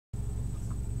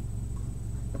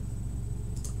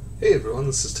Hey everyone,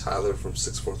 this is Tyler from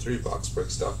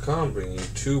Teeks643 bringing you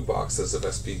 2 boxes of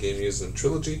SP Game Used in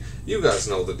Trilogy. You guys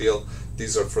know the deal.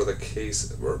 These are for the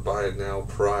case or buy it now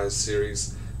prize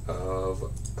series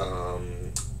of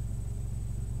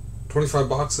 25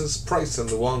 boxes. Price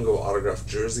and Luongo autographed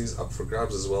jerseys up for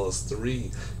grabs, as well as 3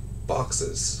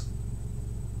 boxes.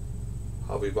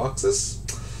 Hobby boxes.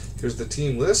 Here's the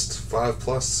team list. 3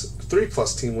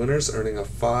 plus team winners earning a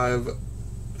 5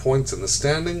 points in the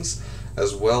standings,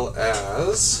 as well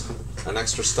as an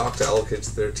extra stock to allocate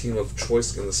to their team of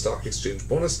choice in the stock exchange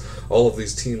bonus. All of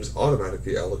these teams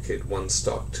automatically allocate 1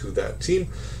 stock to that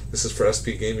team. This is for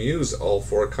SP Game Used. All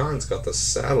 4 kinds got the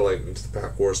satellite into the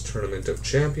Pack Wars Tournament of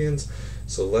Champions.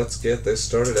 So let's get this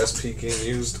started. SP Game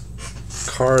Used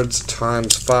cards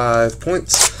times 5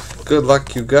 points. Good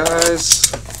luck, you guys.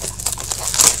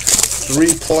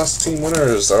 3 plus team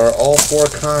winners are all 4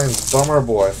 kinds: Bummer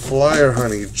Boy, Flyer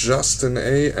Honey, Justin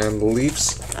A, and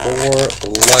Leafs for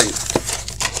Life.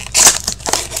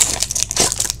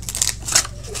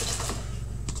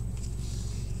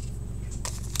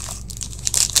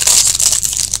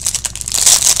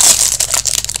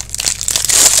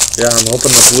 Yeah, I'm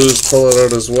hoping the Blues pull it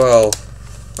out as well.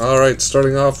 Alright,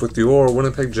 starting off with your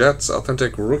Winnipeg Jets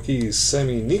Authentic Rookie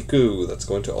Semi Niku. That's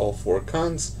going to all 4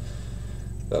 kinds.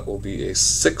 That will be a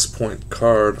 6-point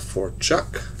card for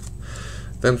Chuck.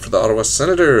 Then for the Ottawa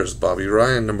Senators, Bobby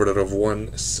Ryan, numbered out of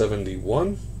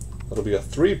 171. That'll be a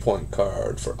 3-point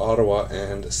card for Ottawa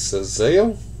and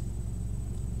Cezeo.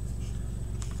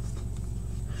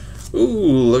 Ooh,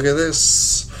 look at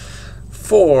this.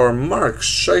 For Mark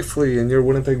Scheifele and your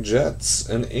Winnipeg Jets,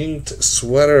 an inked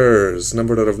sweaters,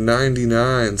 numbered out of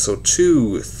 99. So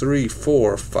 2, 3,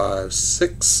 4, 5,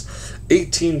 6,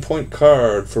 18-point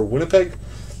card for Winnipeg.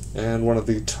 And one of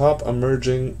the top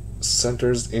emerging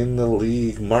centers in the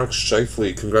league, Mark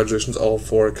Scheifele. Congratulations, all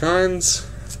 4 kinds.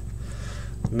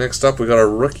 Next up, we got a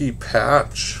rookie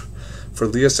patch for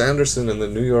Lias Andersson and the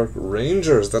New York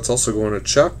Rangers. That's also going to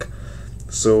Chuck.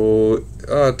 So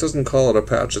it doesn't call it a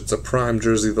patch, it's a prime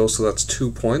jersey though, so that's 2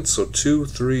 points. So 2,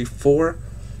 3, 4,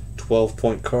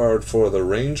 12-point card for the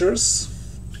Rangers.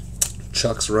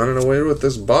 Chuck's running away with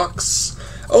this box.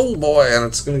 Oh boy, and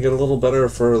it's going to get a little better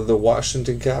for the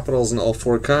Washington Capitals in all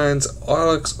 4 kinds.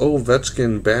 Alex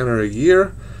Ovechkin Banner a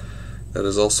Year. That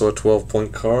is also a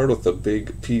 12-point card with a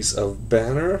big piece of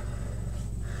banner.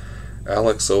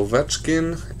 Alex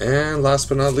Ovechkin. And last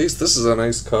but not least, this is a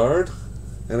nice card.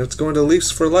 And it's going to Leafs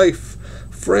for Life.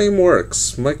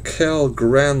 Frameworks, Mikael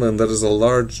Granlund. That is a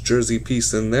large jersey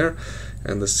piece in there.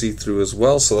 And the see-through as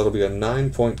well. So that'll be a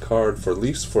 9-point card for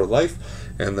Leafs for Life.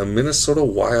 And the Minnesota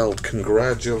Wild,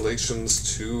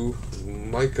 congratulations to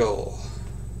Michael.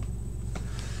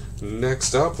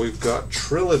 Next up, we've got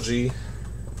Trilogy.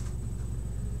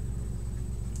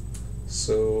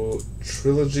 So,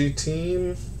 Trilogy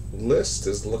team list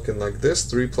is looking like this.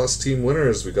 3 plus team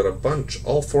winners. We got a bunch,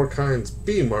 all 4 kinds.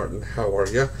 B. Martin, how are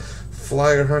ya?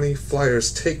 Flyer Honey,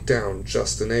 Flyers Takedown,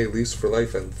 Justin A, Leafs for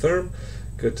Life, and Therm.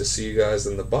 Good to see you guys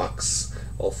in the box.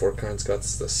 All 4 kinds got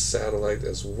the satellite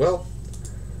as well.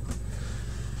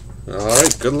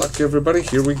 Alright, good luck everybody.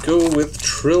 Here we go with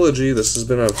Trilogy. This has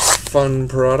been a fun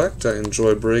product. I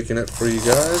enjoy breaking it for you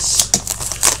guys.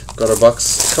 Got a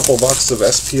couple bucks of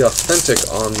SP Authentic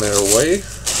on their way.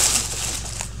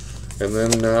 And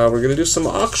then we're going to do some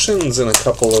auctions in a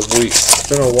couple of weeks. It's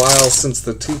been a while since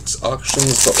the Teeks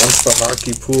auctions, but once the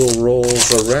hockey pool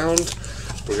rolls around,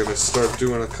 we're going to start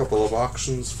doing a couple of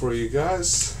auctions for you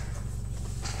guys.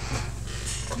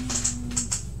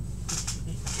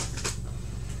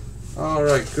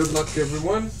 Alright, good luck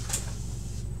everyone.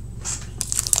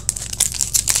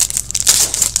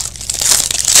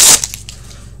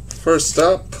 First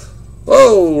up,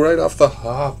 whoa, right off the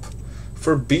hop,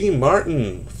 for B.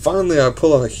 Martin. Finally I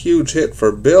pull a huge hit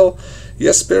for Bill.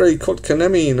 Jesperi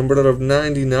Kotkaniemi, numbered out of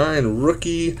 99,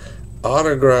 rookie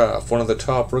autograph. One of the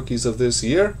top rookies of this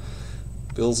year.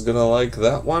 Bill's gonna like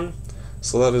that one.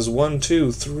 So that is 1,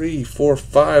 2, 3, 4,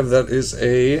 5. That is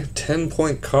a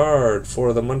 10-point card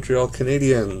for the Montreal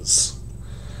Canadiens.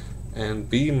 And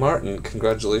B. Martin,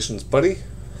 congratulations, buddy.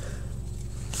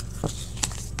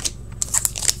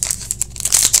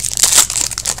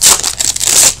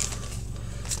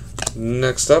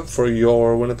 Next up for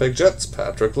your Winnipeg Jets,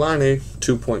 Patrick Laine,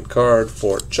 2-point card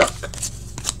for Chuck.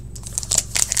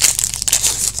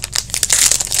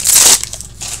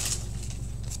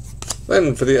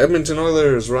 Then for the Edmonton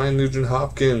Oilers, Ryan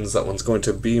Nugent-Hopkins. That one's going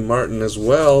to B. Martin as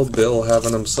well. Bill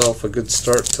having himself a good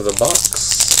start to the box.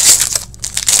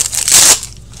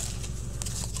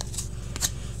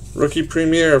 Rookie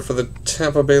Premier for the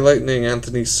Tampa Bay Lightning,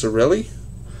 Anthony Cirelli.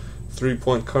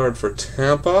 3-point card for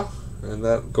Tampa, and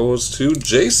that goes to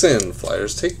Jason.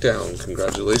 Flyers takedown.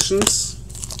 Congratulations.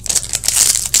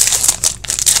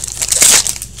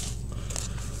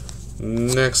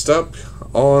 Next up,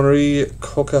 Henri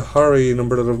Kokahari,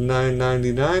 numbered out of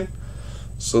 999.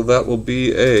 So that will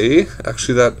be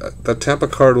actually that Tampa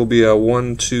card will be a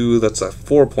 1-2, that's a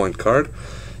 4-point card.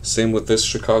 Same with this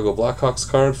Chicago Blackhawks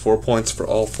card, 4 points for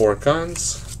all 4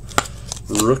 kinds.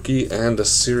 Rookie and a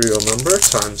serial number,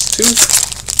 ×2.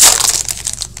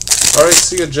 Alright,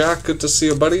 see ya, Jack. Good to see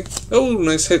you, buddy. Oh,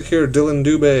 nice hit here. Dylan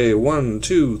Dubé. 1,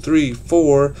 2, 3,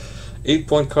 4.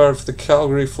 8-point card for the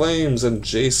Calgary Flames, and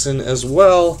Jason as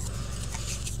well.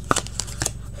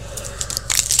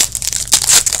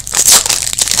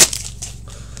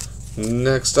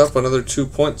 Next up, another 2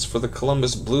 points for the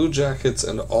Columbus Blue Jackets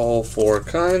and all 4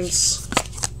 kinds.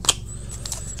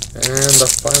 And the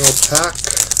final pack,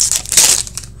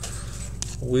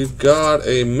 we've got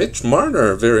a Mitch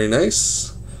Marner. Very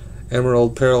nice.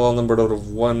 Emerald parallel, numbered out of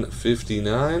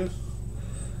 159.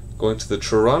 Going to the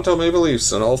Toronto Maple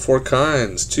Leafs and all 4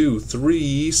 kinds. 2,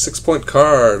 3, 6-point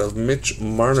card of Mitch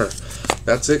Marner.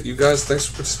 That's it, you guys. Thanks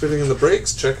for participating in the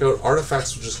breaks. Check out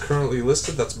Artifacts, which is currently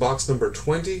listed. That's box number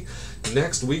 20.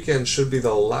 Next weekend should be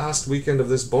the last weekend of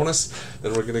this bonus.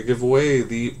 Then we're going to give away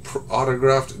the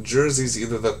autographed jerseys,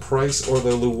 either the Price or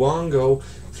the Luongo.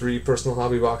 3 personal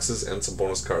hobby boxes and some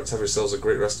bonus cards. Have yourselves a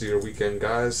great rest of your weekend,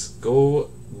 guys.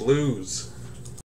 Go Blues!